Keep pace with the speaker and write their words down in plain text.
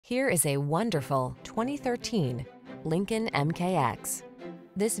Here is a wonderful 2013 Lincoln MKX.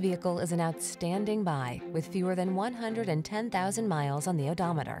 This vehicle is an outstanding buy with fewer than 110,000 miles on the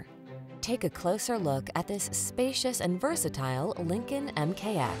odometer. Take a closer look at this spacious and versatile Lincoln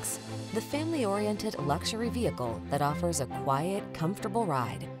MKX, the family-oriented luxury vehicle that offers a quiet, comfortable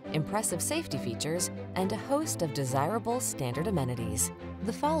ride, impressive safety features, and a host of desirable standard amenities.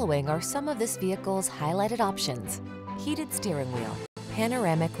 The following are some of this vehicle's highlighted options: heated steering wheel,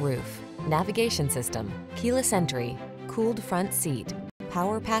 panoramic roof, navigation system, keyless entry, cooled front seat,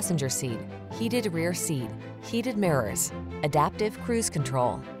 power passenger seat, heated rear seat, heated mirrors, adaptive cruise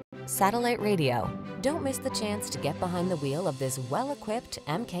control, satellite radio. Don't miss the chance to get behind the wheel of this well-equipped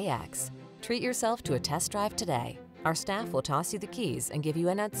MKX. Treat yourself to a test drive today. Our staff will toss you the keys and give you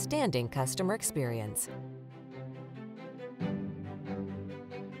an outstanding customer experience.